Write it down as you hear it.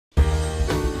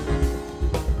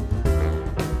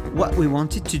What we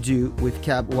wanted to do with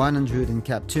CAB100 and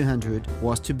CAB200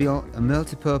 was to build a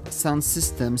multi-purpose sound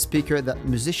system speaker that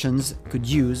musicians could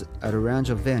use at a range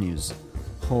of venues: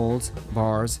 halls,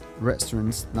 bars,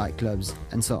 restaurants, nightclubs,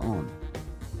 and so on.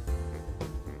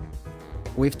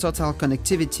 With total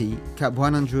connectivity,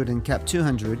 CAB100 and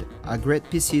CAB200 are great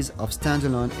pieces of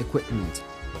standalone equipment: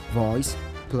 voice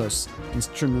plus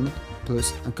instrument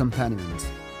plus accompaniment.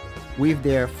 With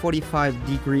their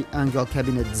 45-degree angle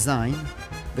cabinet design,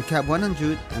 the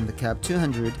CAB100 and the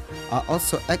CAB200 are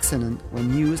also excellent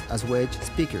when used as wedge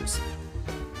speakers.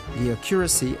 The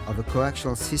accuracy of the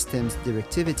coaxial system's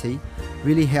directivity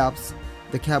really helps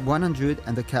the CAB100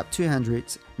 and the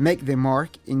CAB200 make their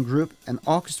mark in group and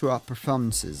orchestra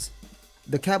performances.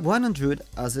 The CAB100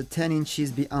 has a 10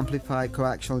 inches B-amplified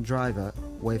coaxial driver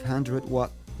with a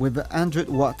 100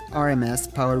 watt RMS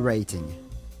power rating,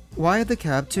 while the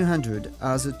CAB200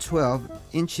 has a 12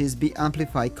 inches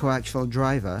B-amplified coaxial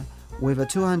driver with a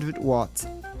 200 watt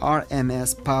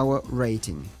RMS power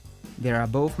rating. They are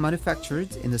both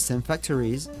manufactured in the same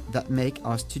factories that make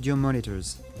our studio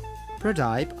monitors.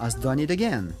 Prodipe has done it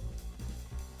again,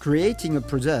 creating a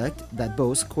product that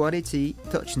boasts quality,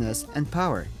 touchness and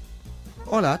power,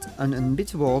 all at an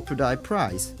unbeatable Prodipe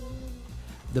price.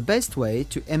 The best way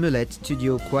to emulate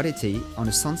studio quality on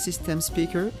a sound system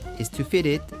speaker is to fit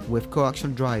it with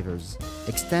coaxial drivers,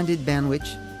 extended bandwidth,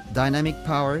 dynamic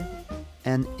power,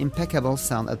 and impeccable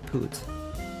sound output.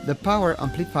 The power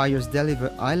amplifiers deliver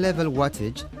high-level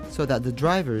wattage so that the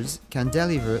drivers can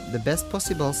deliver the best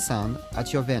possible sound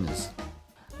at your venues.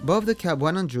 Both the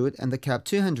CAB100 and the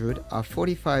CAB200 are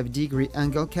 45-degree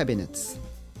angle cabinets.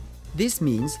 This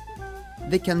means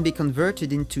they can be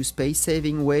converted into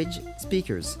space-saving wedge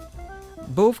speakers.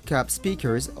 Both CAB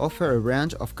speakers offer a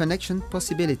range of connection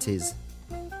possibilities.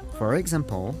 For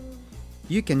example,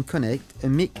 you can connect a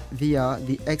mic via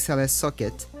the XLS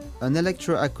socket, an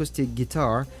electroacoustic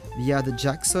guitar via the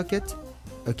jack socket,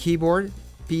 a keyboard,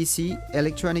 PC,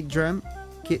 electronic drum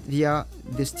kit via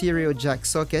the stereo jack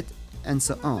socket, and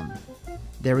so on.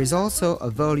 There is also a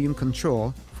volume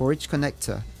control for each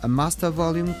connector, a master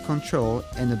volume control,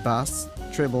 and a bass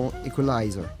treble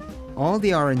equalizer. All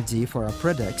the R&D for our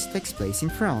products takes place in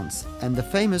France, and the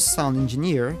famous sound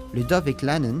engineer Ludovic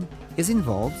Lannon is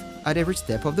involved at every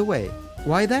step of the way.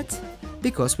 Why that?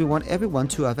 Because we want everyone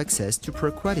to have access to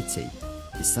pro quality.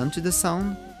 Listen to the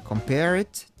sound, compare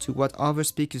it to what other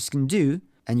speakers can do,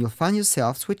 and you'll find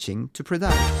yourself switching to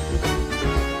Prodipe.